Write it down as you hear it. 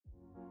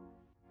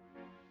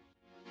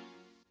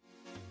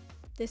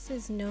This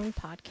is Known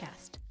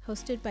Podcast,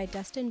 hosted by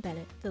Dustin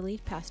Bennett, the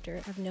lead pastor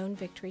of Known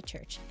Victory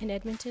Church in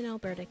Edmonton,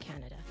 Alberta,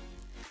 Canada.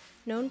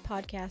 Known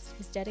Podcast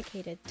is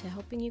dedicated to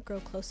helping you grow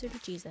closer to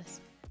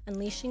Jesus,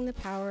 unleashing the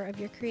power of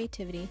your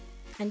creativity,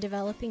 and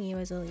developing you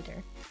as a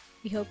leader.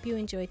 We hope you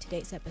enjoy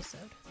today's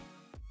episode.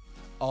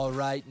 All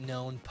right,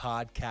 Known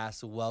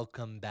Podcast,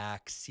 welcome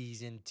back,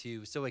 Season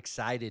 2. So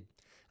excited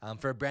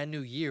for a brand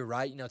new year,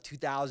 right?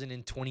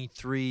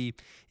 2023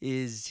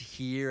 is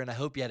here, and I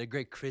hope you had a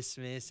great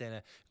Christmas and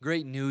a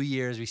great New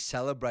Year as we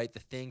celebrate the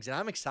things. And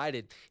I'm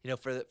excited,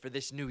 for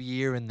this new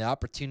year and the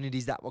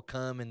opportunities that will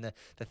come and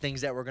the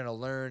things that we're going to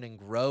learn and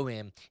grow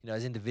in,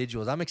 as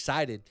individuals. I'm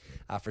excited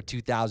for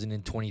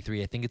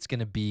 2023. I think it's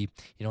going to be,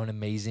 an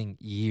amazing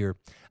year.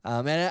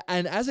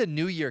 And as a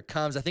new year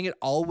comes, I think it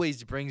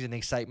always brings an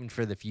excitement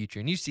for the future.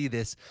 And you see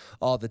this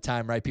all the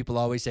time, right? People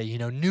always say,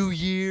 new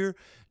year,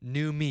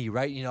 new me,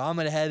 right? I'm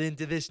going to head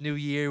into this new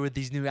year with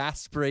these new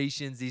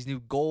aspirations, these new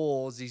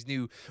goals, these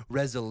new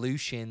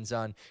resolutions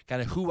on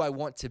kind of who I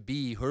want to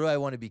be, who do I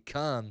want to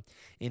become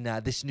in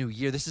this new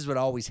year. This is what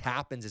always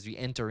happens as we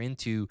enter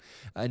into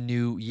a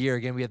new year.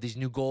 Again, we have these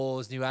new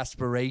goals, new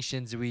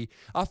aspirations. We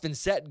often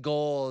set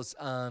goals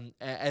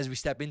as we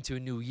step into a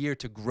new year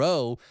to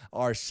grow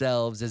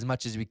ourselves as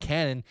much as we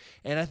can.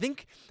 And I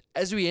think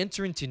as we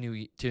enter into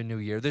a new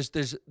year,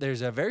 there's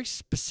a very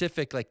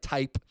specific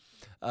type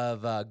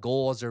of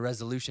goals or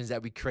resolutions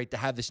that we create to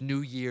have this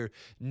new year,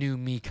 new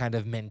me kind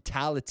of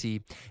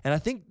mentality. And I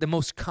think the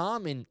most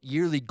common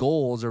yearly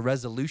goals or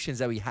resolutions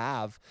that we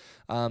have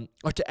are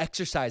to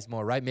exercise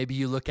more, right? Maybe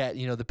you look at,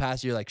 the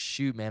past year like,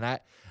 shoot, man,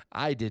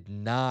 I did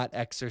not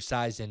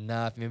exercise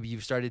enough. Maybe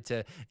you've started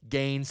to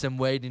gain some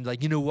weight and like,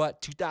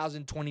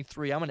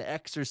 2023, I'm going to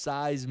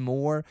exercise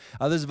more.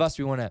 Others of us,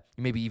 we want to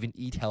maybe even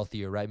eat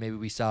healthier, right? Maybe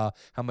we saw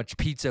how much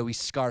pizza we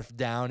scarfed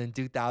down in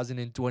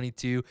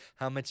 2022,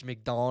 how much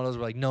McDonald's.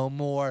 We're like, no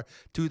more.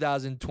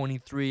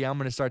 2023, I'm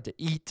going to start to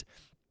eat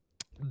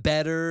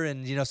better.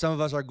 And some of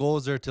us, our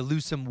goals are to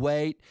lose some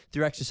weight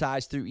through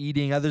exercise, through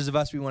eating. Others of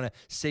us, we want to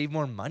save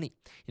more money.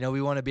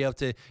 We want to be able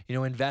to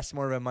invest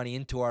more of our money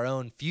into our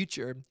own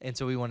future, and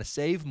so we want to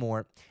save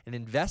more and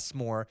invest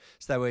more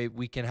so that way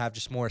we can have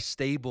just more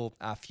stable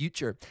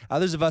future.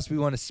 Others of us, we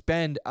want to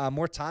spend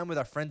more time with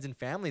our friends and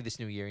family this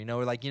new year.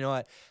 We're like,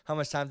 what, how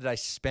much time did I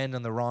spend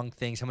on the wrong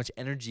things? How much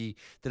energy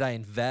did I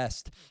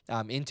invest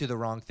into the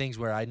wrong things,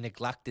 where I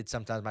neglected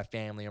sometimes my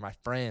family or my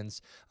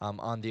friends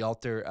on the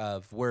altar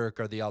of work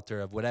or the altar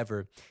of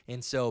whatever.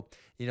 And so,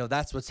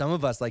 that's what some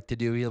of us like to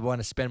do. We want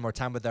to spend more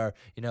time with our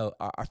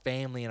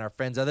family and our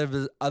friends.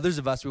 Others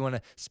of us, we want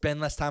to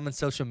spend less time on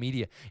social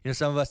media.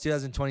 Some of us,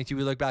 2022,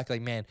 we look back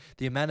like, man,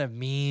 the amount of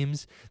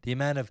memes, the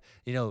amount of,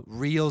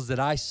 reels that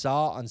I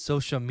saw on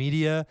social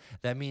media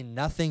that mean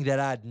nothing, that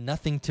add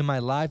nothing to my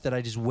life, that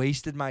I just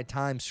wasted my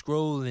time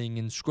scrolling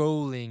and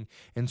scrolling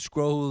and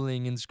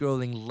scrolling and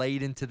scrolling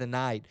late into the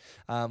night.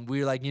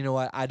 We're like,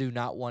 what? I do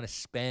not want to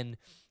spend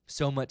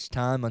so much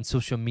time on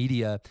social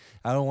media.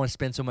 I don't want to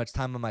spend so much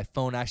time on my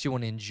phone. I actually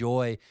want to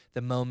enjoy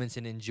the moments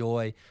and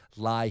enjoy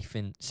life.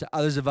 And so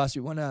others of us,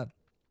 we want to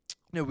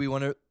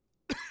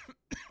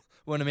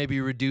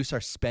maybe reduce our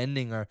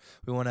spending, or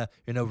we want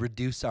to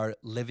reduce our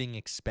living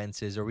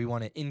expenses, or we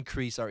want to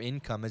increase our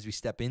income as we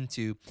step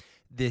into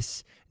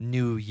this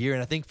new year.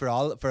 And I think for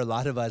a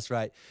lot of us,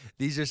 right,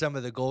 these are some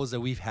of the goals that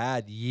we've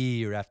had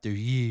year after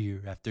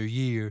year after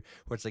year,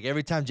 where it's like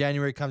every time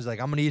January comes, like,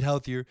 I'm going to eat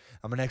healthier,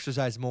 I'm going to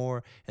exercise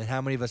more. And how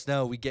many of us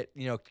know we get,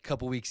 a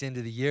couple weeks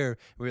into the year,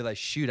 we're like,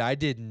 shoot, I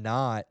did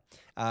not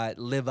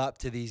live up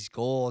to these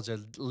goals or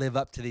live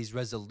up to these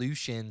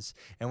resolutions,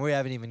 and we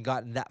haven't even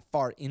gotten that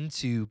far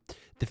into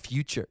the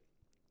future.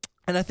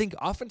 And I think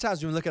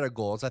oftentimes when we look at our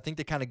goals, I think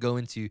they kind of go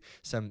into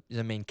some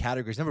main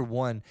categories. Number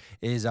one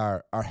is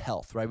our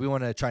health, right? We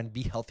want to try and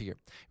be healthier.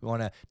 We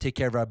want to take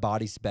care of our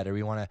bodies better.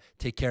 We want to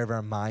take care of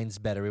our minds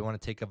better. We want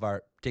to take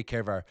care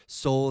of our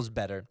souls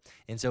better.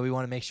 And so we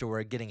want to make sure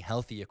we're getting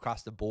healthy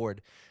across the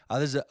board.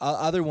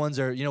 Other ones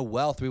are,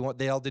 wealth.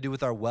 They all to do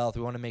with our wealth.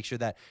 We want to make sure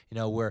that,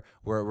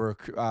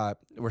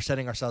 we're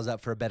setting ourselves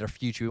up for a better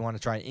future. We want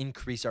to try and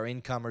increase our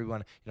income, or we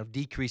want to,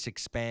 decrease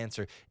expense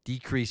or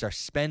decrease our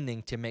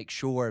spending to make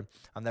sure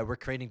that we're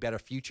creating better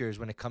futures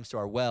when it comes to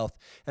our wealth.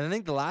 And I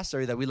think the last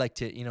area that we like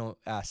to,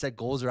 set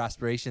goals or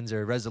aspirations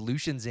or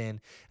resolutions in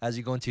as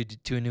you go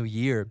into a new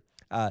year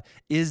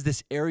is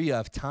this area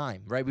of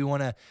time, right? We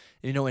want to,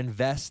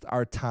 invest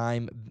our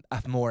time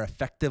more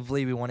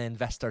effectively. We want to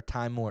invest our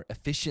time more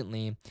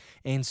efficiently.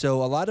 And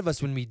so a lot of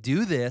us, when we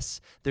do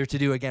this, they're to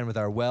do, again, with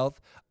our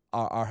wealth,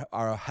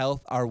 our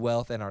health, our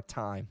wealth, and our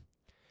time.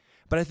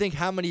 But I think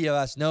how many of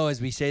us know, as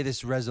we say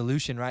this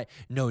resolution, right?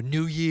 No,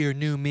 new year,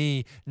 new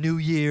me, new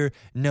year,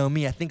 no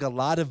me. I think a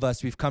lot of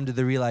us, we've come to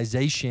the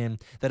realization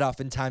that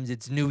oftentimes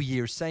it's new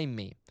year, same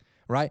me.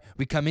 right?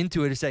 We come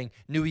into it as saying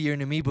new year,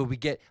 new me, but we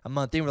get a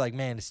month in, we're like,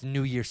 man, it's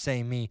new year,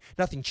 same me.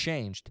 Nothing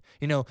changed.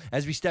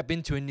 As we step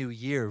into a new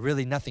year,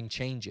 really nothing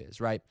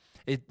changes, right?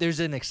 There's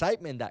an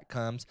excitement that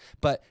comes,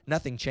 but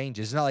nothing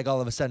changes. It's not like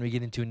all of a sudden we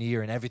get into a new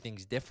year and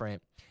everything's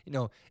different.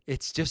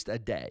 It's just a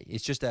day.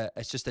 It's just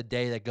a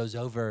day that goes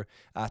over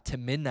to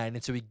midnight.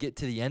 And so we get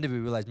to the end of it,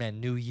 we realize, man,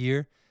 new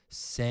year,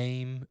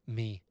 same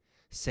me.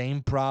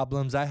 Same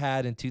problems I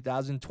had in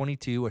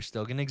 2022 are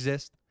still going to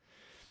exist.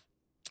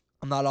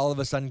 I'm not all of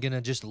a sudden going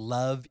to just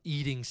love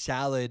eating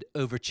salad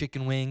over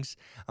chicken wings.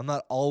 I'm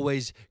not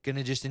always going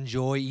to just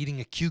enjoy eating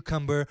a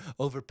cucumber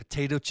over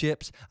potato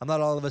chips. I'm not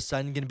all of a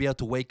sudden going to be able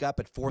to wake up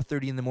at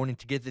 4:30 in the morning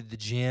to get to the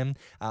gym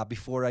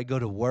before I go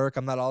to work.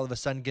 I'm not all of a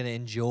sudden going to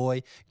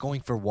enjoy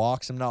going for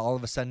walks. I'm not all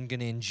of a sudden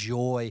going to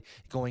enjoy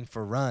going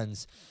for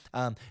runs.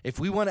 If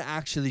we want to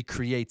actually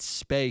create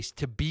space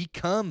to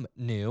become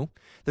new,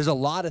 there's a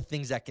lot of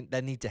things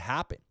that need to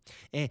happen.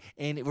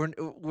 And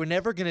we're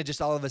never going to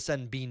just all of a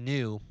sudden be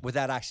new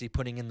without actually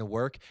putting in the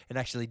work and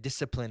actually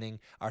disciplining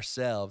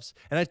ourselves.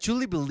 And I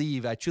truly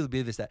believe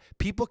this, that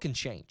people can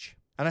change.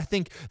 And I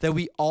think that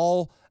we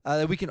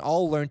can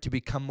all learn to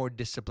become more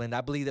disciplined.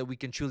 I believe that we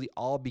can truly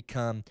all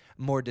become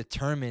more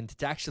determined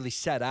to actually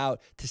set out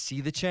to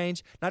see the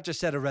change, not just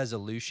set a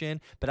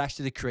resolution, but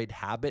actually create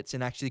habits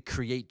and actually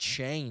create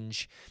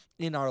change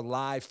in our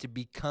lives to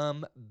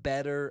become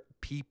better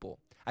people.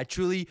 I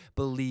truly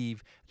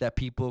believe that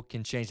people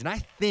can change. And I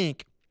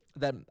think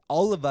that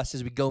all of us,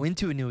 as we go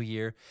into a new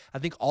year, I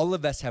think all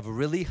of us have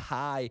really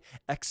high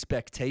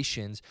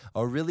expectations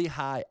or really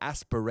high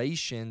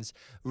aspirations,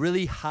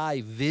 really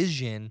high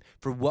vision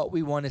for what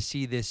we want to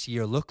see this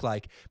year look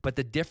like. But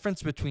the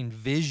difference between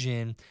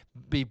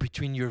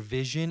your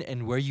vision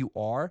and where you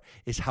are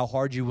is how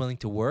hard you're willing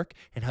to work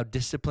and how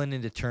disciplined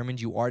and determined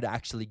you are to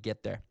actually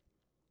get there.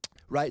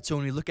 Right? So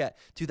when we look at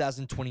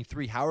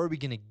 2023, how are we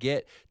going to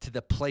get to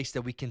the place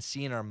that we can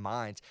see in our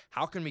minds?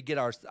 How can we get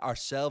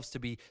ourselves to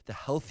be the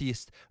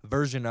healthiest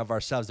version of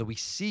ourselves, that we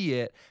see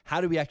it?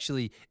 How do we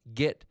actually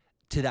get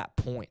to that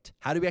point?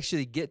 How do we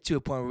actually get to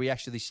a point where we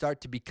actually start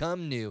to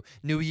become new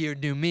year,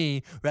 new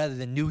me, rather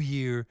than new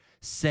year,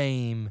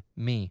 same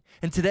me?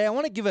 And today I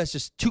want to give us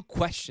just 2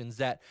 questions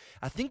that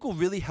I think will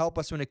really help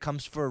us when it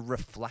comes for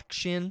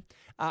reflection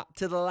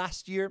to the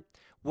last year.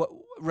 What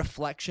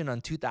reflection on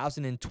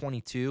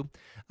 2022.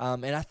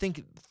 And I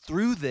think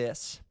through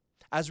this,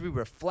 as we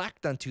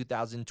reflect on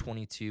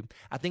 2022,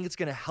 I think it's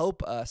going to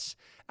help us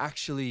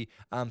actually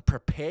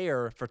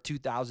prepare for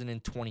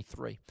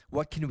 2023.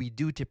 What can we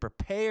do to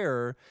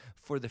prepare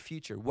for the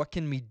future? What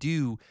can we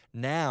do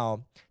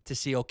now to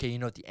see, okay,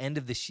 at the end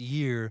of this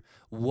year,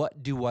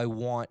 what do I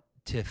want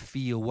to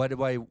feel? What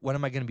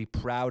am I going to be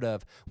proud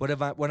of? What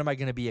am I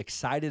going to be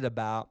excited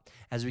about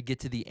as we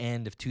get to the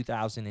end of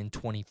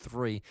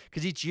 2023?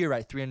 Because each year,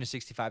 right,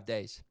 365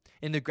 days.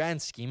 In the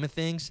grand scheme of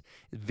things,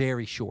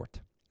 very short.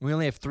 We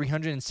only have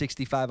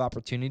 365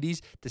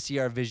 opportunities to see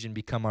our vision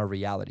become our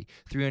reality.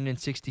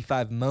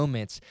 365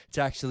 moments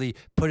to actually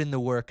put in the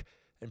work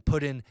and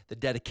put in the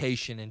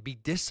dedication and be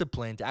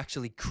disciplined to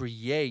actually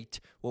create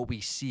what we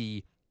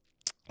see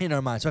in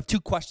our minds. So I have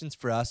 2 questions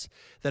for us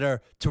that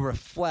are to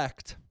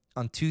reflect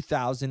on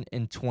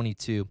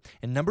 2022.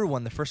 And number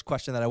 1, the first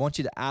question that I want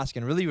you to ask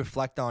and really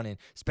reflect on and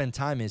spend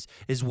time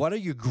is what are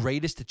your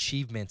greatest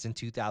achievements in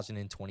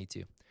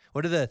 2022?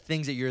 What are the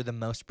things that you're the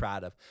most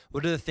proud of?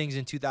 What are the things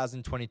in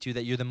 2022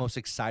 that you're the most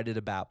excited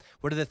about?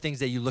 What are the things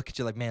that you look at,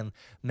 you're like, man,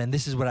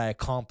 this is what I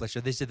accomplished,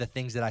 or these are the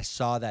things that I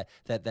saw that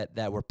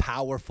were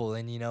powerful,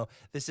 and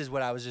this is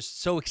what I was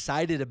just so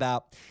excited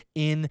about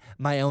in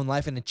my own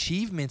life. And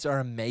achievements are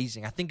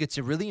amazing. I think it's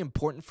really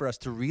important for us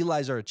to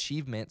realize our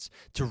achievements,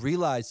 to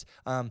realize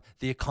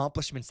the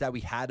accomplishments that we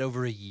had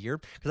over a year,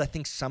 because I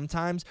think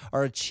sometimes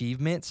our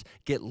achievements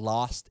get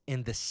lost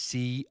in the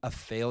sea of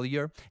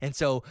failure. And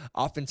so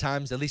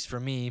oftentimes, at least for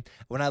me,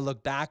 when I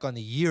look back on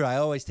the year, I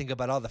always think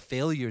about all the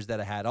failures that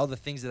I had, all the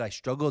things that I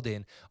struggled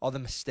in, all the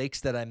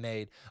mistakes that I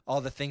made,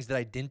 all the things that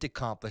I didn't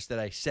accomplish that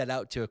I set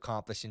out to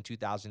accomplish in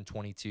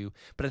 2022.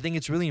 But I think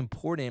it's really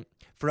important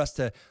for us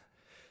to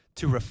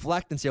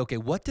reflect and say, okay,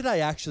 what did I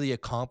actually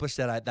accomplish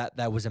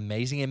that was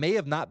amazing? It may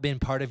have not been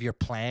part of your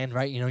plan,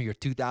 right? Your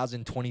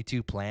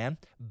 2022 plan,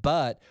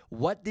 but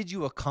what did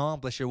you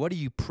accomplish, or what are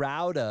you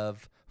proud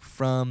of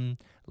from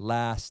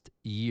last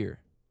year?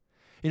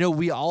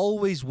 We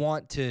always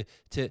want to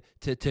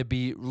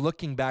be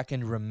looking back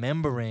and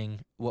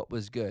remembering what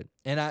was good.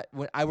 And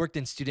when I worked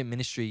in student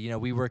ministry,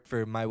 we worked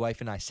for my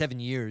wife and I 7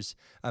 years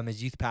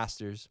as youth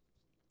pastors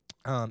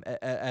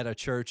at a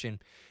church,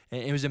 and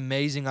it was an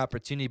amazing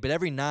opportunity. But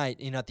every night,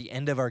 at the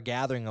end of our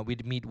gathering,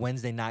 we'd meet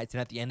Wednesday nights,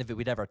 and at the end of it,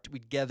 we'd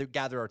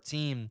gather our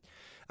team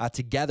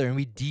together, and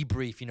we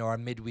debrief, our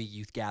midweek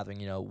youth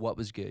gathering, what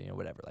was good,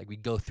 whatever. Like,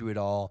 we'd go through it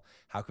all.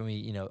 How can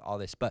we, all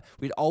this? But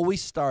we'd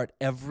always start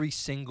every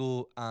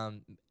single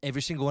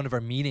one of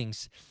our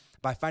meetings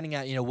by finding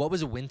out, what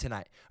was a win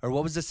tonight, or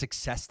what was a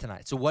success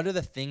tonight? So what are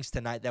the things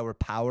tonight that were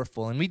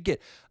powerful? And we'd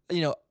get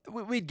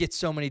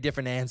so many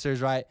different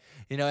answers, right?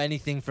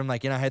 Anything from I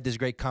had this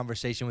great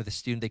conversation with a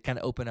student. They kind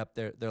of opened up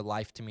their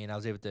life to me, and I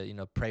was able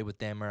to, pray with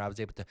them, or I was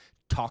able to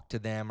talk to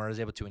them, or I was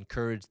able to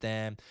encourage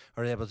them,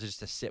 or I was able just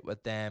to sit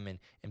with them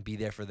and be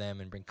there for them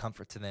and bring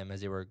comfort to them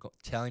as they were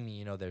telling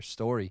me, their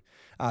story,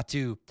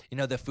 to,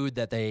 the food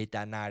that they ate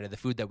that night, or the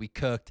food that we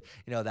cooked,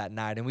 that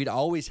night. And we'd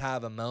always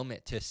have a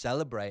moment to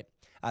celebrate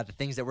the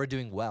things that we're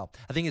doing well.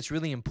 I think it's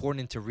really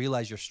important to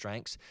realize your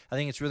strengths. I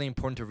think it's really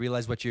important to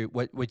realize what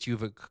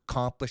you've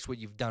accomplished, what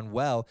you've done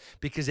well,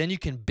 because then you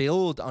can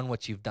build on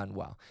what you've done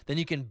well. Then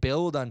you can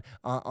build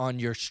on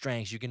your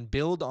strengths. You can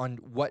build on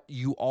what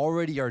you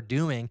already are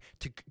doing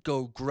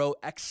to grow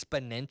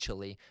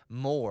exponentially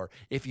more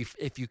if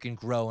you can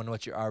grow on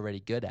what you're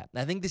already good at.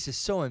 And I think this is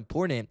so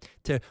important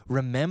to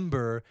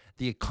remember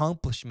the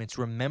accomplishments,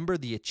 remember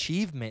the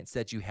achievements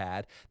that you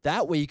had.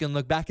 That way you can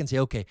look back and say,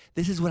 okay,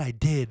 this is what I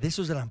did. This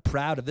was that I'm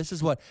proud of. This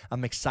is what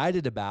I'm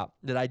excited about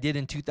that I did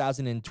in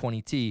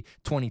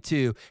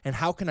 2022, and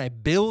how can I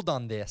build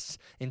on this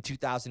in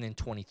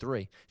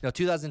 2023?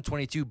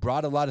 2022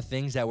 brought a lot of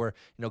things that were,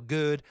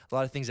 good, a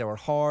lot of things that were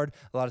hard,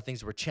 a lot of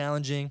things that were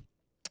challenging.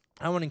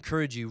 I want to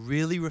encourage you,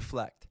 really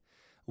reflect.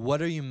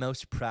 What are you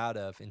most proud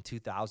of in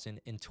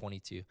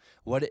 2022?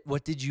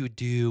 What did you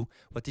do?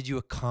 What did you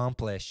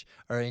accomplish?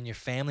 Or in your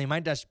family? It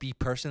might just be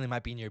personally. It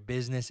might be in your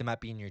business. It might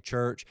be in your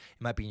church.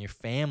 It might be in your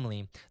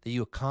family that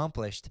you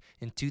accomplished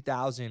in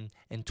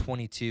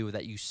 2022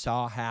 that you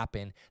saw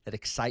happen, that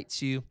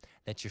excites you,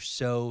 that you're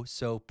so,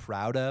 so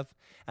proud of.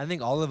 I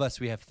think all of us,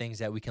 we have things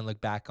that we can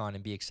look back on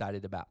and be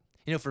excited about.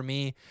 For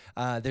me,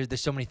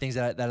 there's so many things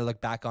that I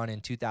look back on in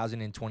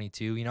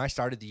 2022. I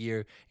started the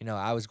year,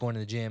 I was going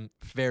to the gym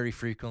very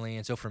frequently.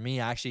 And so for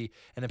me, I actually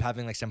ended up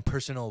having some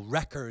personal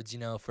records,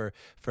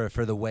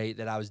 for the weight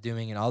that I was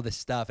doing and all this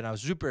stuff. And I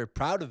was super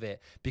proud of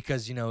it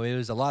because, it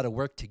was a lot of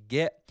work to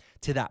get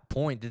to that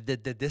point, the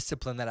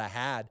discipline that I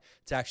had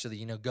to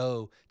actually,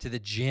 go to the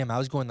gym. I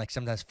was going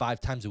sometimes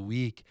 5 times a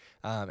week.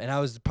 And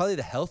I was probably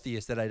the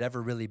healthiest that I'd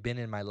ever really been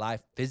in my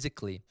life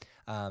physically.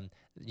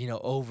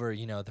 Over,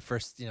 the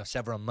first,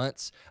 several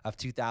months of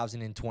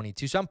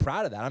 2022. So I'm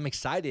proud of that. I'm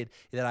excited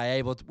that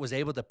I was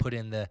able to put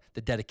in the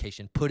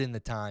dedication, put in the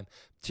time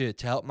to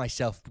help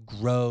myself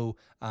grow,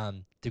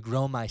 to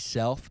grow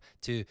myself,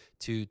 to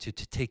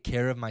take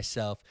care of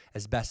myself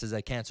as best as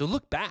I can. So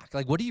look back,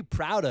 what are you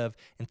proud of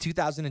in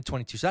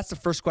 2022? So that's the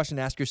first question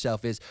to ask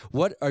yourself is,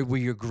 were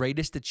your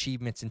greatest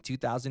achievements in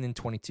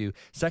 2022?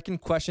 Second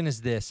question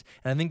is this,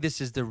 and I think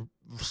this is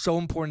so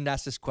important to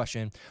ask this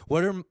question.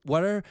 What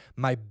are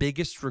my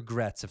biggest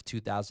regrets of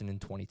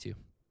 2022?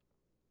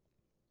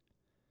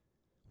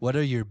 What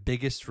are your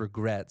biggest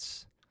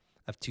regrets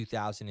of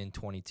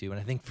 2022? And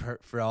I think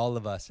for all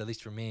of us, at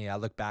least for me, I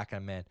look back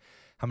and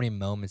how many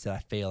moments did I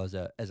fail as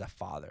a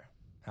father?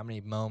 How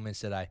many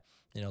moments did I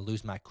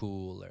lose my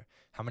cool? Or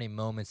how many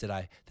moments did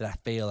I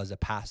fail as a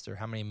pastor?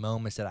 How many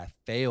moments did I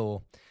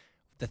fail?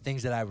 The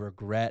things that I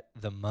regret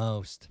the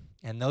most.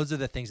 And those are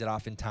the things that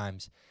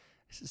oftentimes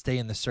stay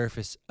in the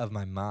surface of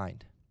my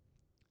mind.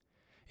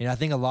 I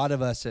think a lot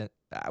of us,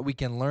 we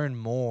can learn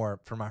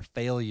more from our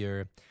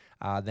failure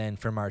than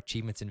from our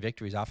achievements and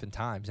victories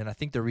oftentimes. And I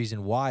think the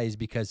reason why is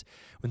because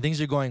when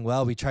things are going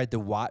well, we try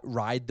to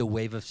ride the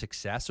wave of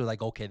success. Or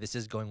okay, this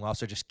is going well,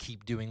 so just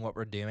keep doing what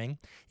we're doing,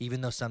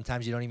 even though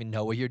sometimes you don't even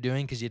know what you're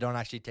doing because you don't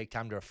actually take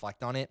time to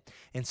reflect on it.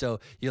 And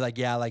so you're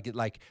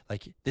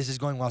this is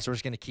going well, so we're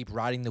just going to keep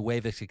riding the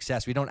wave of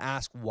success. We don't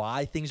ask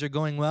why things are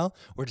going well.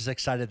 We're just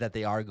excited that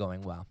they are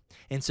going well.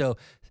 And so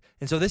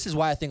this is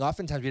why I think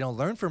oftentimes we don't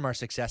learn from our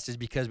successes,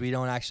 because we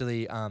don't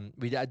actually,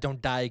 we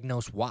don't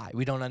diagnose why.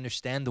 We don't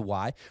understand the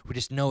why. We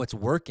just know it's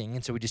working,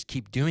 and so we just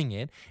keep doing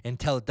it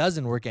until it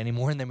doesn't work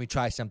anymore, and then we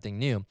try something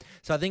new.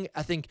 So I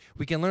think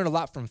we can learn a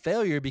lot from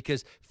failure,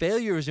 because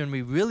failure is when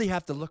we really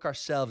have to look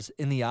ourselves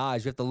in the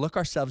eyes. We have to look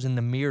ourselves in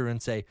the mirror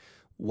and say,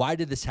 why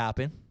did this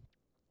happen?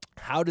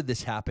 How did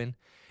this happen?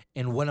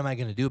 And what am I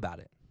going to do about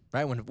it?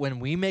 Right? When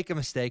we make a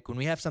mistake, when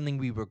we have something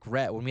we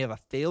regret, when we have a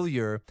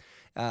failure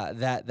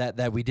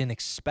that we didn't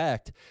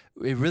expect,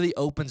 it really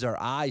opens our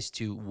eyes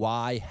to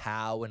why,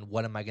 how, and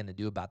what am I going to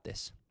do about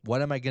this?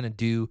 What am I going to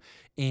do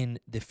in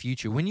the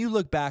future? When you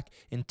look back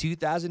in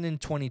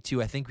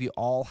 2022, I think we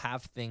all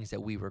have things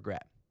that we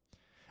regret,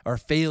 or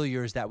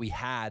failures that we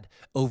had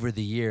over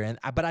the year.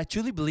 But I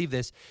truly believe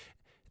this,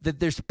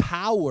 that there's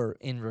power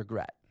in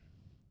regret.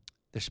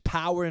 There's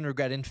power in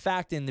regret. In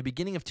fact, in the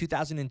beginning of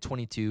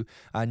 2022,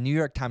 New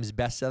York Times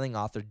bestselling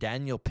author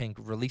Daniel Pink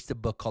released a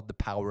book called The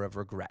Power of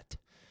Regret.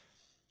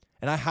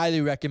 And I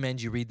highly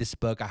recommend you read this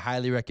book. I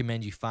highly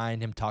recommend you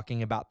find him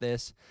talking about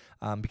this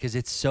because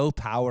it's so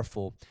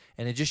powerful,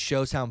 and it just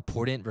shows how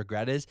important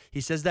regret is. He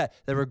says that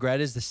the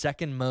regret is the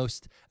second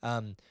most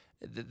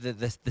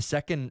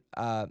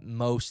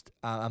most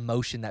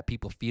emotion that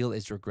people feel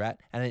is regret,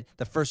 and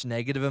the first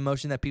negative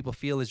emotion that people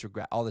feel is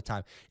regret all the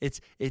time.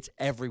 It's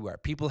everywhere.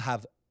 People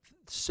have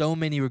so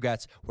many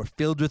regrets. We're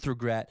filled with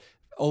regret.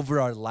 over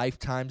our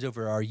lifetimes,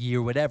 over our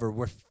year, whatever,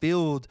 we're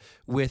filled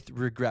with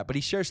regret. But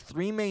he shares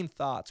three main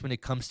thoughts when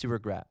it comes to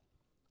regret.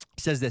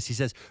 He says this, he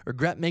says,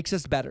 regret makes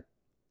us better.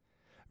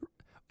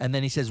 And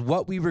then he says,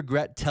 what we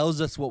regret tells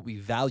us what we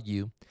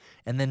value.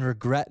 And then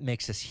regret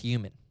makes us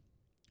human,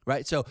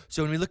 right? So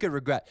when we look at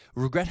regret,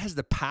 regret has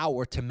the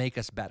power to make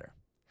us better.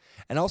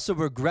 And also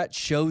regret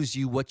shows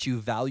you what you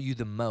value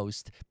the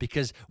most,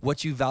 because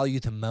what you value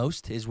the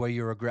most is where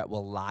your regret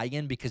will lie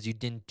in, because you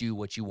didn't do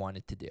what you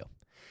wanted to do.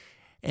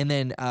 And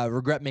then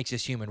regret makes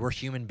us human. We're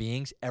human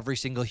beings. Every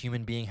single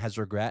human being has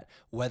regret.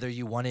 Whether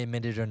you want to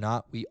admit it or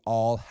not, we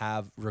all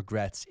have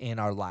regrets in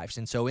our lives.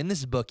 And so in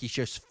this book, he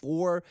shares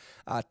four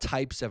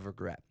types of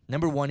regret.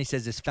 Number one, he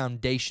says, is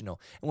foundational.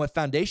 And what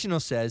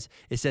foundational says,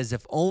 it says,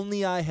 if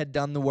only I had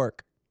done the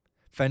work.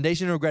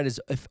 Foundational regret is,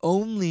 if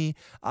only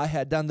I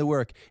had done the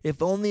work.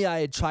 If only I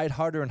had tried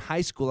harder in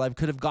high school, I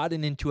could have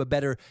gotten into a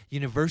better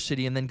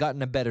university and then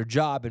gotten a better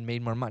job and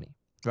made more money.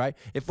 Right?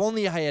 If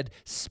only I had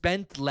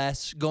spent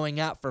less going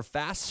out for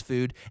fast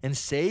food and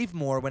saved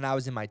more when I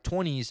was in my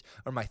 20s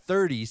or my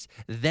 30s,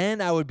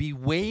 then I would be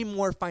way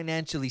more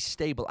financially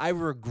stable. I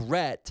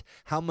regret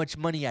how much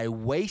money I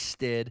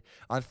wasted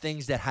on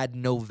things that had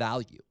no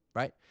value,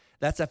 right?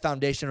 That's a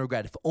foundational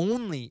regret. If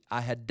only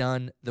I had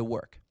done the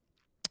work.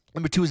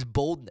 Number two is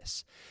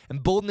boldness.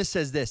 And boldness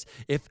says this,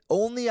 if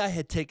only I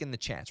had taken the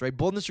chance, right?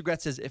 Boldness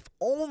regret says, if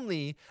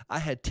only I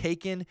had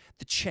taken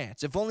the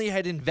chance, if only I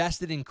had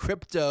invested in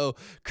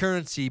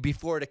cryptocurrency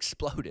before it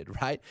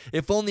exploded, right?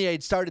 If only I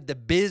had started the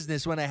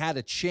business when I had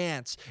a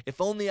chance,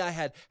 if only I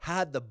had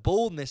had the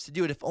boldness to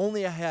do it, if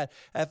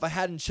I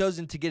hadn't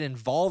chosen to get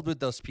involved with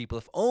those people,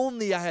 if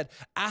only I had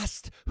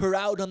asked her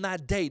out on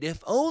that date,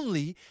 if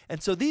only.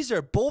 And so these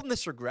are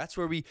boldness regrets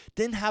where we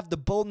didn't have the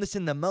boldness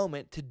in the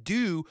moment to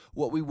do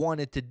what we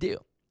wanted to do.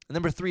 And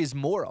number three is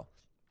moral,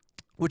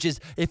 which says,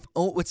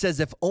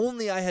 if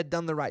only I had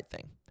done the right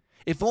thing.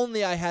 If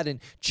only I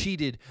hadn't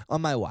cheated on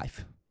my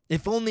wife.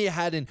 If only I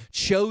hadn't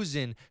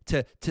chosen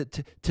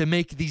to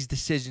make these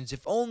decisions.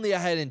 If only I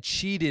hadn't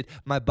cheated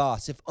my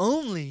boss. If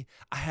only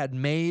I had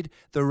made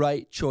the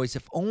right choice.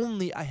 If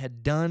only I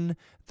had done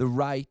the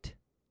right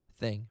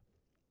thing.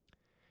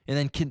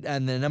 And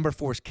then number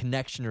four is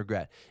connection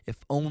regret. If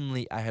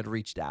only I had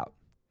reached out.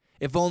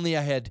 If only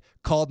I had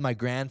called my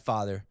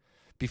grandfather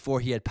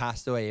before he had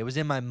passed away. It was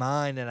in my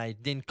mind and I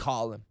didn't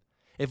call him.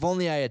 If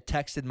only I had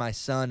texted my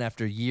son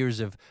after years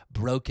of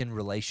broken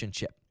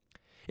relationship.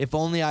 If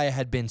only I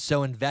had been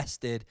so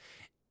invested,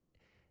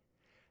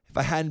 if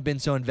I hadn't been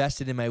so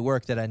invested in my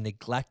work that I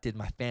neglected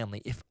my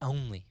family. If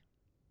only.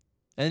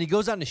 And then he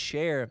goes on to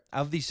share,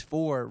 of these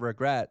four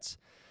regrets,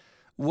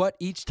 what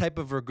each type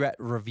of regret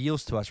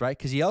reveals to us, right?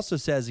 Because he also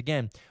says,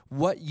 again,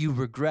 what you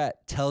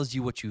regret tells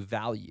you what you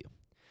value.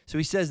 So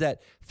he says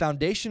that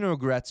foundational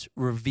regrets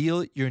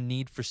reveal your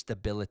need for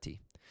stability.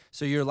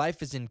 So your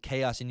life is in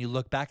chaos and you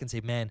look back and say,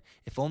 man,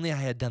 if only I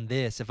had done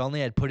this, if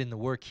only I had put in the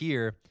work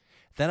here,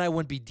 then I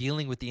wouldn't be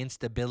dealing with the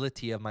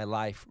instability of my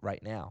life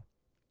right now.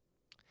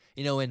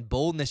 You know, and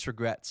boldness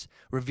regrets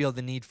reveal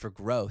the need for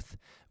growth,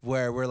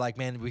 where we're like,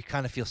 man, we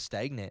kind of feel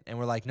stagnant. And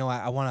we're like, no,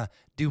 I want to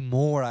do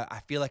more.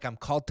 I feel like I'm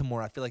called to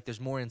more. I feel like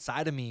there's more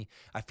inside of me.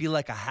 I feel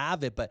like I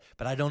have it, but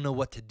I don't know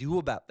what to do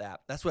about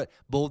that. That's what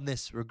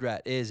boldness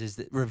regret is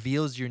that it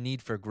reveals your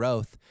need for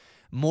growth.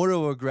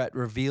 Moral regret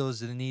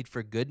reveals the need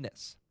for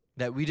goodness,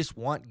 that we just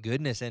want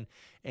goodness and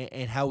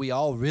how we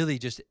all really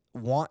just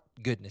want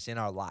goodness in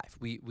our life.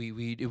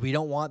 We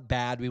don't want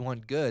bad, we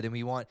want good, and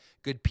we want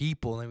good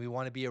people, and we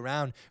want to be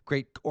around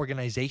great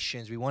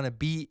organizations. We want to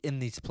be in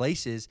these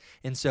places.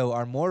 And so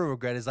our moral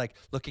regret is like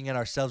looking at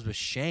ourselves with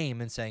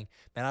shame and saying,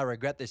 man, I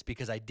regret this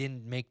because I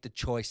didn't make the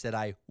choice that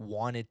I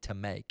wanted to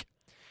make.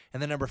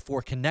 And then number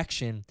four,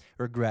 connection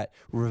regret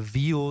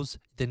reveals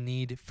the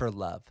need for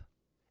love.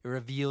 It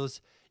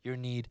reveals your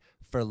need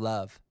for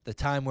love. The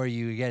time where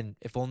you, again,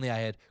 if only I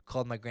had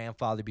called my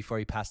grandfather before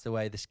he passed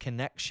away, this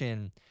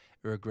connection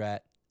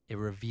regret, it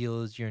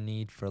reveals your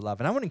need for love.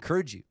 And I want to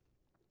encourage you,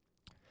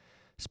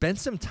 spend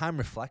some time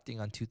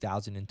reflecting on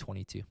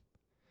 2022.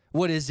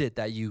 What is it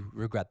that you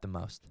regret the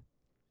most?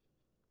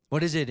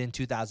 What is it in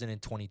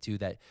 2022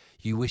 that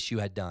you wish you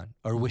had done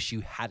or wish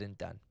you hadn't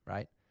done,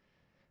 right?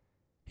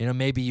 You know,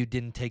 maybe you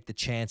didn't take the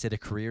chance at a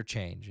career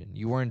change and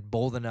you weren't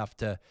bold enough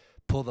to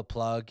pull the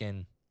plug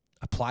and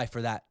apply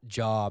for that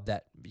job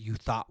that you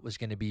thought was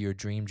going to be your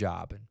dream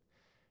job. And,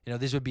 you know,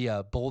 this would be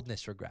a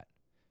boldness regret.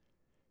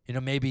 You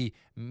know, maybe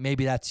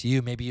that's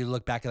you. Maybe you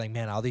look back and like,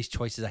 man, all these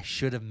choices I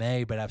should have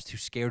made, but I was too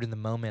scared in the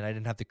moment. I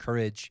didn't have the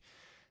courage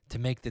to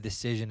make the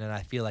decision. And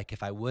I feel like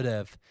if I would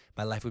have,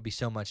 my life would be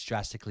so much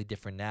drastically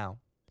different now.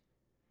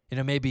 You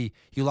know, maybe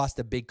you lost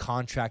a big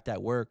contract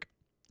at work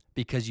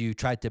because you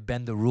tried to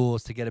bend the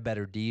rules to get a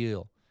better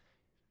deal.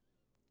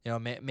 You know,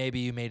 maybe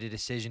you made a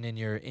decision in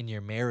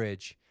your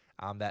marriage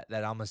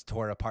that almost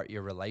tore apart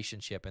your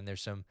relationship, and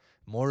there's some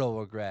moral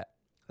regret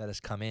that has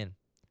come in.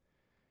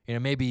 You know,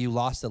 maybe you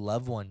lost a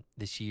loved one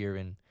this year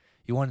and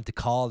you wanted to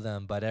call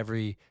them, but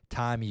every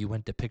time you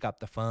went to pick up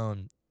the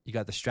phone, you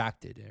got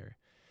distracted, or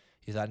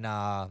You thought,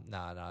 nah.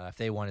 If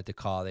they wanted to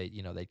call,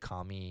 they'd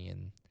call me.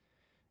 And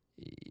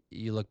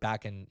you look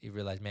back and you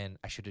realize, man,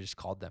 I should have just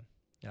called them.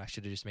 I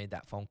should have just made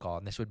that phone call.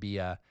 And this would be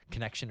a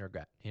connection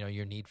regret,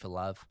 your need for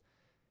love.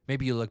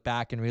 Maybe you look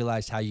back and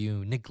realize how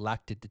you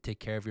neglected to take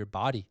care of your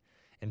body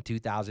in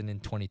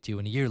 2022.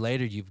 And a year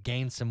later, you've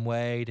gained some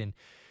weight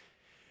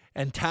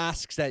and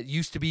tasks that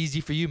used to be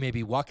easy for you,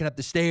 maybe walking up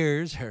the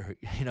stairs or,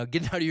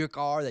 getting out of your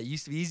car that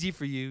used to be easy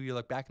for you. You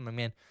look back and like,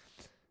 man,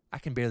 I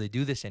can barely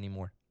do this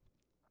anymore.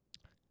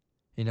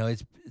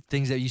 It's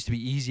things that used to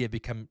be easy have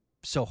become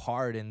so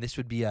hard, and this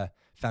would be a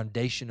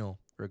foundational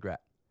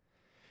regret.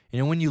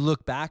 When you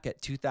look back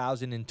at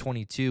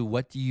 2022,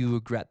 what do you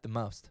regret the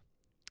most?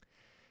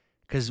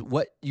 Because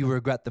what you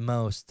regret the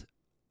most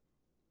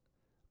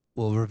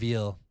will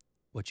reveal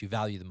what you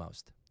value the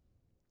most.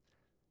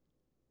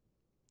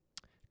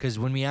 Because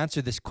when we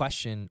answer this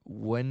question,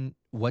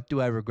 what do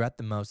I regret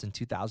the most in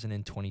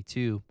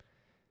 2022,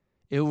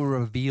 it will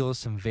reveal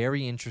some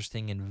very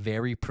interesting and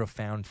very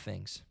profound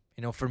things.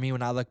 For me,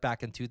 when I look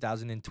back in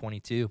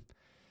 2022,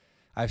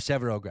 I have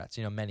several regrets,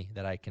 many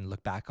that I can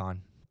look back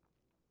on.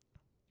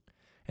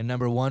 And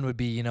number one would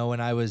be, when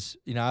I was,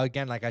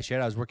 again, like I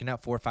shared, I was working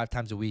out 4 or 5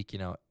 times a week,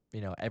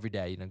 every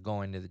day,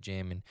 going to the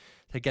gym, and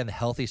again, the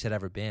healthiest I'd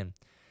ever been.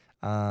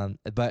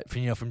 But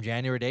from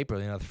January to April,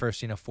 the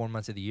first, 4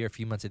 months of the year, a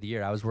few months of the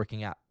year, I was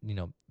working out,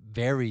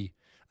 very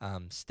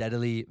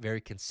steadily,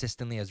 very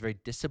consistently. I was very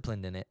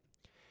disciplined in it.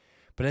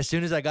 But as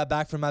soon as I got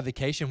back from my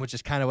vacation, which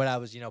is kind of what I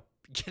was,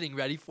 getting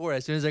ready for,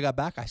 as soon as I got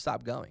back, I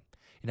stopped going.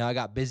 I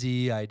got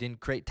busy. I didn't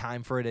create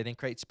time for it. I didn't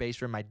create space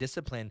for it. My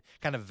discipline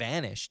kind of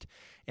vanished.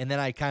 And then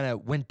I kind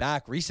of went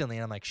back recently,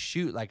 and I'm like,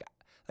 shoot, like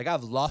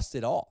I've lost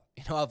it all.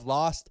 I've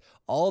lost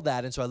all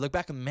that. And so I look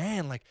back and,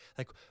 man, like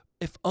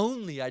if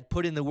only I'd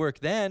put in the work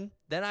then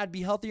I'd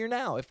be healthier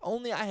now. If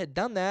only I had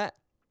done that,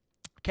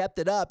 kept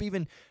it up,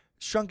 even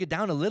shrunk it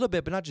down a little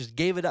bit, but not just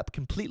gave it up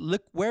completely.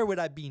 Look, where would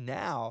I be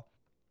now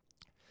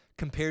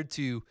compared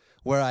to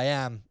where I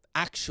am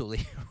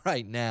actually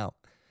right now?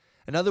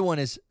 Another one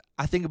is,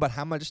 I think about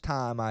how much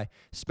time I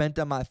spent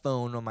on my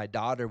phone when my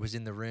daughter was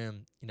in the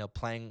room,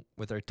 playing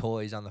with her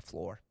toys on the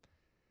floor,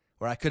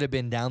 where I could have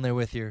been down there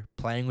with her,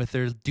 playing with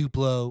her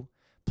Duplo,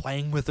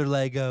 playing with her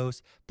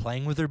Legos,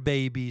 playing with her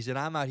babies, and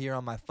I'm out here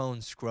on my phone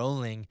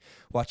scrolling,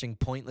 watching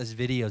pointless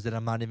videos that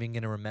I'm not even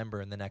going to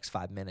remember in the next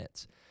 5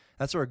 minutes.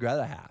 That's a regret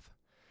I have.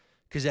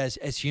 Because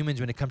as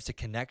humans, when it comes to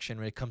connection,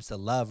 when it comes to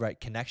love, right,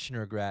 connection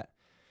regret,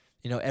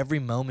 every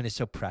moment is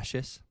so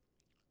precious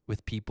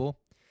with people.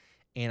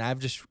 And I'm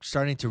just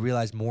starting to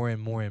realize more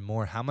and more and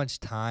more how much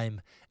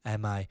time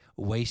am I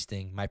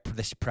wasting,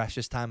 this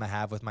precious time I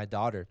have with my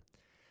daughter,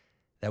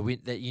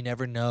 that you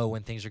never know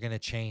when things are going to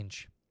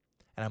change.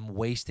 And I'm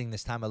wasting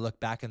this time. I look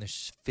back and they're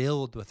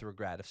filled with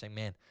regret of saying,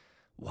 man,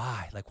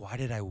 why? Why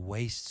did I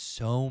waste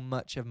so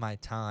much of my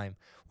time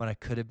when I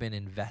could have been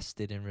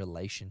invested in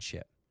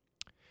relationship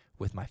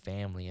with my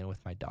family and with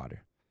my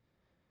daughter?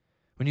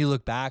 When you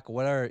look back,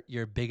 what are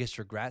your biggest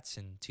regrets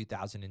in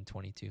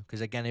 2022?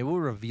 Because again, it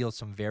will reveal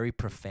some very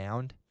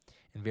profound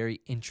and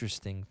very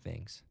interesting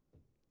things.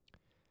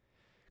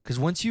 Because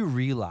once you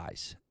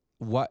realize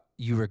what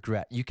you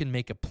regret, you can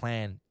make a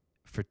plan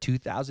for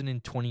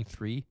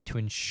 2023 to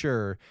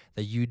ensure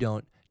that you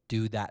don't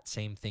do that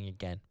same thing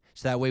again.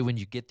 So that way, when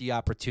you get the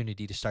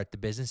opportunity to start the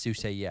business, you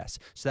say yes.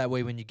 So that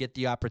way, when you get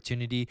the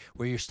opportunity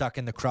where you're stuck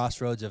in the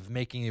crossroads of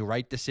making the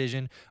right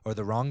decision or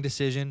the wrong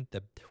decision,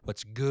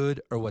 what's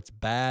good or what's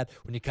bad,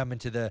 when you come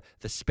into the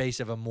space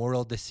of a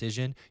moral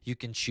decision, you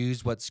can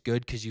choose what's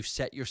good because you've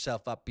set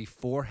yourself up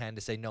beforehand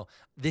to say, no,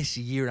 this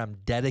year I'm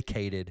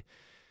dedicated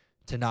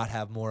to not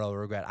have moral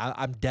regret.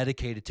 I'm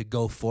dedicated to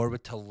go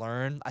forward, to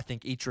learn. I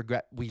think each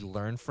regret we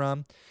learn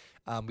from.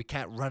 We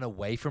can't run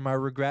away from our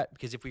regret,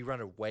 because if we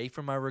run away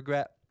from our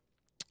regret,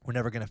 we're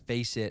never going to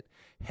face it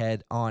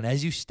head on.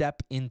 As you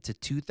step into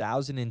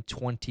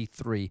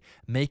 2023,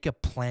 make a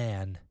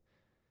plan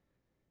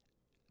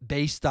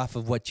based off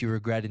of what you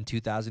regret in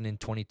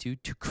 2022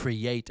 to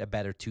create a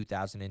better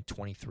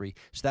 2023.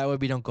 So that way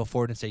we don't go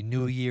forward and say,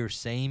 new year,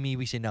 same me.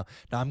 We say, no,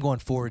 I'm going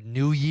forward.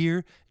 New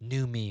year,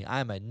 new me.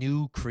 I'm a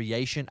new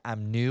creation.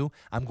 I'm new.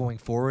 I'm going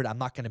forward. I'm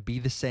not going to be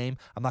the same.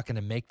 I'm not going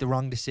to make the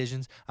wrong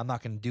decisions. I'm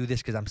not going to do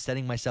this because I'm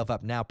setting myself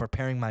up now,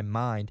 preparing my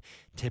mind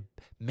to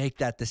make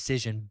that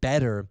decision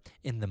better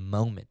in the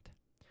moment.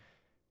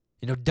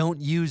 Don't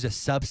use a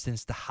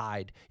substance to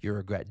hide your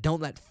regret.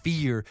 Don't let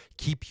fear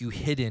keep you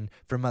hidden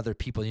from other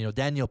people.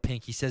 Daniel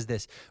Pink, he says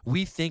this: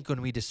 we think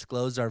when we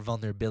disclose our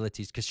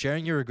vulnerabilities, because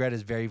sharing your regret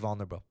is very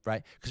vulnerable,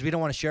 right? Because we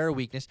don't want to share our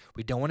weakness.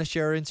 We don't want to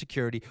share our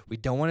insecurity. We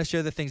don't want to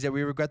share the things that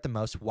we regret the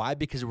most. Why?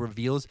 Because it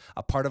reveals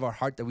a part of our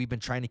heart that we've been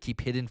trying to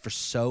keep hidden for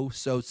so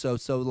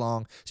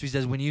long. So he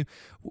says,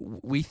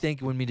 we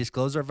think when we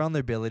disclose our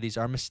vulnerabilities,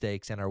 our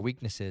mistakes, and our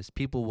weaknesses,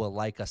 people will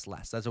like us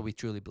less. That's what we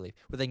truly believe.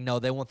 We think, no,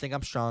 they won't think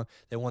I'm strong.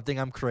 They won't think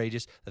I'm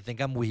courageous. They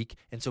think I'm weak.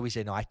 And so we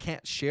say, no, I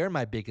can't share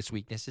my biggest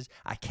weaknesses.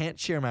 I can't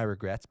share my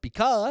regrets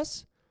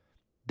because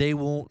they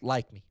won't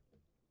like me.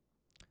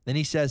 Then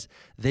he says,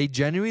 they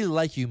genuinely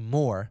like you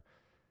more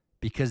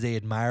because they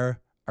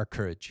admire our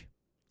courage.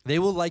 They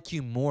will like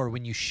you more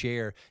when you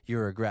share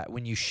your regret,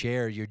 when you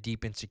share your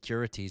deep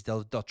insecurities.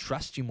 They'll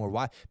trust you more.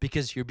 Why?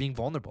 Because you're being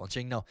vulnerable and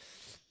saying, no,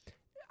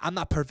 I'm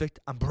not perfect.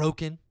 I'm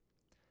broken.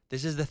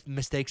 This is the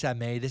mistakes I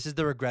made. This is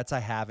the regrets I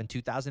have in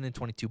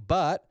 2022.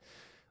 But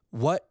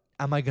what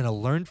am I going to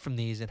learn from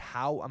these, and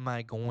how am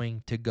I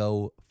going to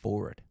go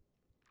forward?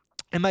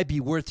 It might be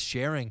worth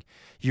sharing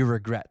your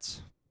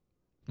regrets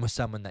with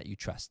someone that you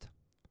trust.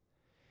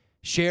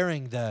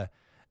 Sharing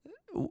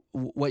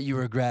what you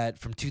regret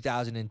from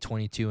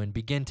 2022 and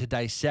begin to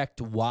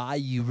dissect why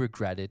you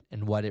regret it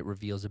and what it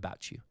reveals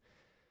about you.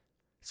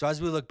 So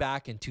as we look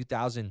back in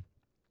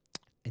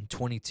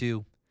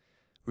 2022,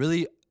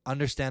 really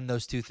understand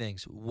those two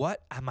things.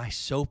 What am I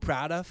so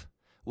proud of?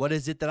 What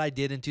is it that I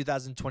did in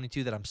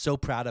 2022 that I'm so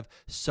proud of,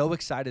 so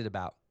excited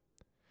about?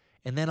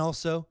 And then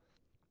also,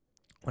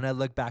 when I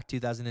look back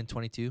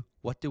 2022,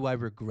 what do I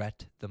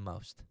regret the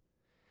most?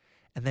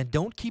 And then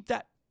don't keep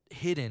that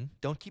hidden.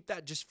 Don't keep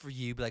that just for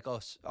you. Be like,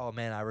 oh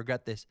man, I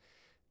regret this.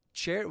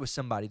 Share it with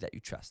somebody that you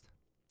trust.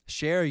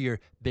 Share your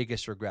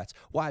biggest regrets.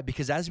 Why?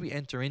 Because as we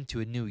enter into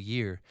a new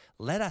year,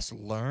 let us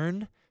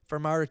learn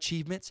from our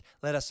achievements.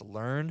 Let us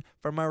learn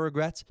from our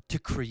regrets to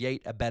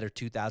create a better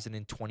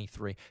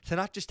 2023. To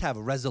not just have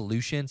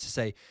resolutions to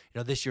say,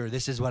 this year,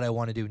 this is what I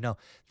want to do. No,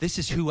 this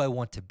is who I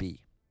want to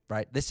be.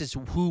 Right? This is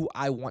who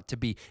I want to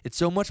be. It's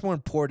so much more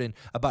important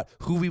about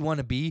who we want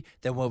to be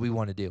than what we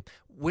want to do.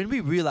 When we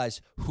realize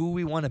who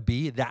we want to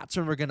be, that's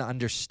when we're going to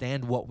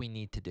understand what we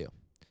need to do.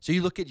 So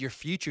you look at your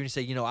future and you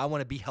say, I want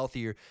to be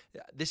healthier.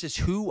 This is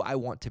who I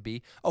want to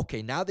be.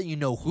 Okay, now that you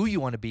know who you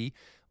want to be,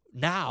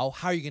 now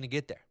how are you going to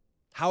get there?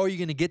 How are you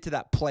going to get to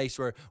that place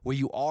where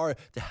you are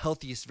the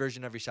healthiest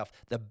version of yourself,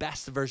 the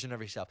best version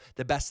of yourself,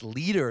 the best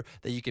leader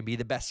that you can be,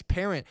 the best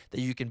parent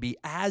that you can be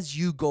as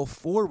you go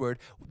forward?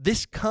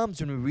 This comes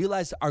when we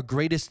realize our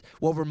greatest,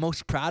 what we're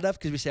most proud of,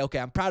 because we say, okay,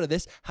 I'm proud of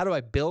this. How do I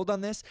build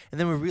on this? And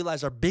then we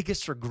realize our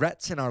biggest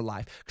regrets in our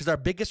life, because our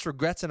biggest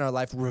regrets in our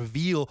life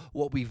reveal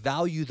what we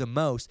value the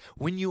most.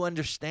 When you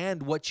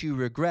understand what you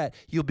regret,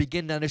 you'll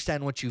begin to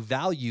understand what you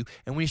value.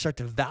 And when you start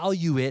to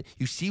value it,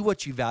 you see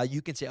what you value,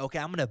 you can say, okay,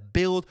 I'm going to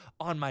build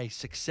on my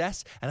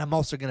success, and I'm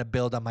also going to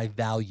build on my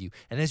value.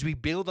 And as we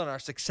build on our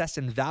success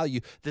and value,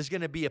 there's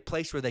going to be a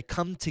place where they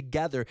come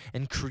together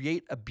and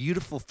create a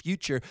beautiful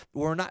future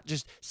where we're not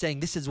just saying,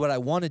 this is what I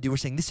want to do. We're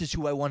saying, this is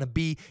who I want to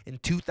be in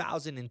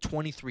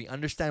 2023.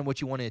 Understand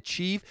what you want to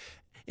achieve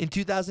in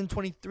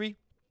 2023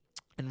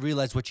 and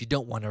realize what you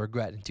don't want to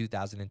regret in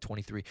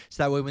 2023.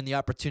 So that way, when the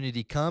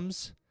opportunity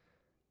comes,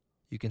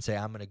 you can say,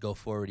 I'm going to go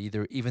forward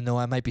even though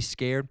I might be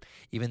scared,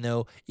 even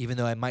though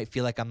I might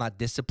feel like I'm not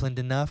disciplined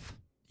enough.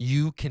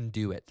 You can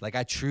do it. Like,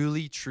 I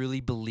truly,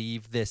 truly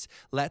believe this.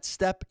 Let's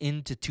step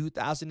into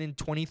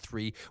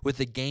 2023 with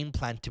a game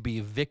plan to be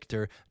a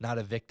victor, not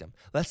a victim.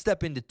 Let's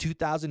step into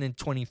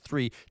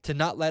 2023 to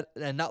not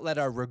let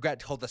our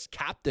regret hold us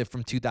captive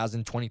from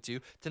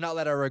 2022, to not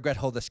let our regret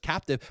hold us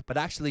captive, but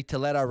actually to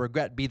let our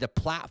regret be the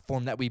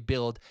platform that we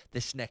build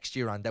this next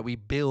year on, that we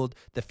build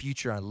the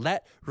future on.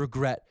 Let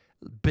regret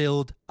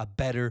build a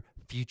better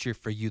future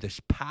for you. There's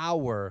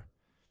power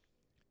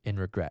in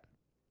regret.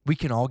 We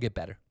can all get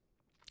better.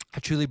 I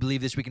truly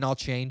believe this. We can all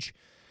change.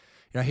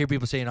 I hear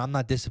people saying, I'm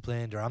not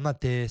disciplined, or I'm not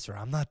this, or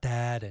I'm not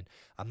that, and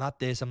I'm not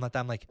this, I'm not that.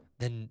 I'm like,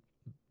 then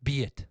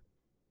be it.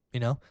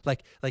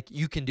 Like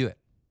you can do it.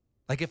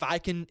 Like if I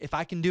can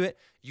do it,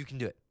 you can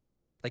do it.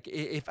 Like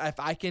if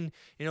I can,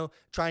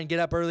 try and get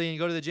up early and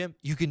go to the gym,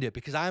 you can do it,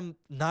 because I'm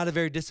not a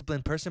very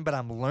disciplined person, but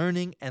I'm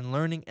learning and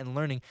learning and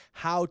learning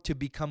how to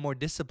become more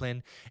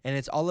disciplined. And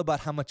it's all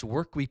about how much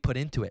work we put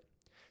into it.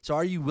 So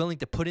are you willing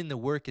to put in the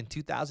work in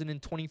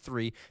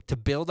 2023 to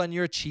build on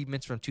your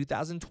achievements from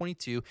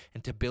 2022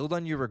 and to build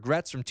on your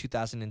regrets from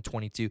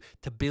 2022,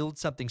 to build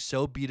something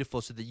so beautiful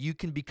so that you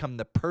can become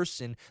the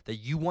person that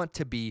you want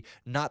to be,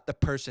 not the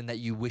person that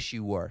you wish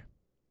you were?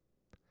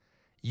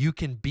 You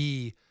can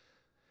be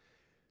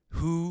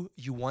who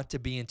you want to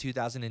be in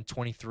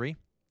 2023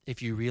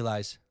 if you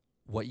realize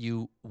what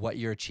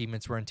your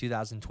achievements were in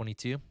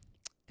 2022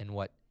 and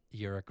what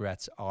your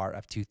regrets are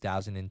of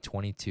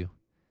 2022.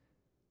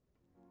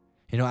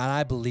 And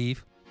I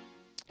believe,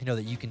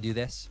 that you can do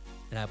this,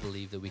 and I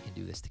believe that we can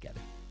do this together.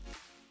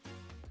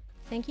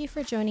 Thank you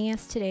for joining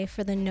us today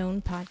for the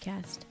Known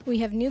Podcast. We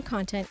have new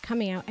content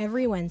coming out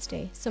every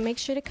Wednesday, so make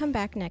sure to come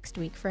back next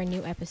week for a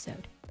new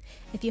episode.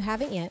 If you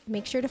haven't yet,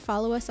 make sure to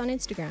follow us on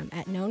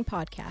Instagram @Known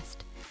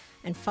Podcast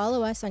and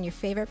follow us on your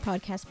favorite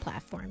podcast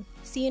platform.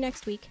 See you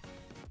next week.